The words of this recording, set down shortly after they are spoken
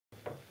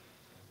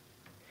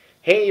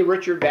Hey,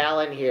 Richard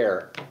Ballen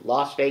here,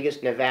 Las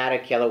Vegas, Nevada,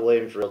 Keller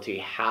Williams Realty.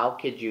 How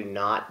could you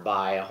not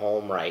buy a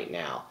home right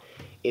now?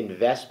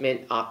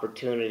 Investment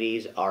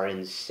opportunities are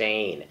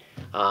insane.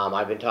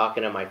 I've been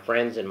talking to my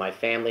friends and my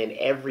family and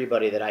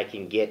everybody that I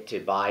can get to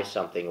buy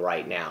something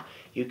right now.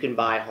 You can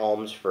buy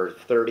homes for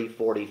 30,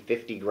 40,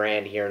 50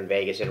 grand here in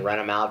Vegas and rent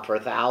them out for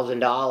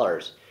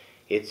 $1,000.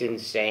 It's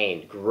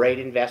insane. Great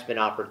investment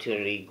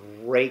opportunity.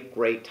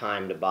 Great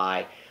time to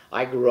buy.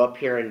 I grew up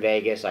here in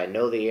Vegas. I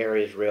know the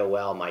areas real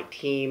well. My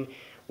team,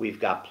 we've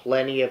got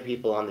plenty of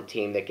people on the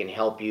team that can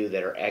help you,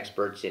 that are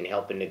experts in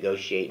helping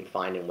negotiate and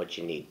finding what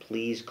you need.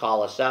 Please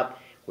call us up.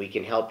 We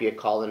can help you.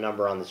 Call the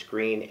number on the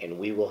screen and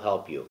we will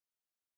help you.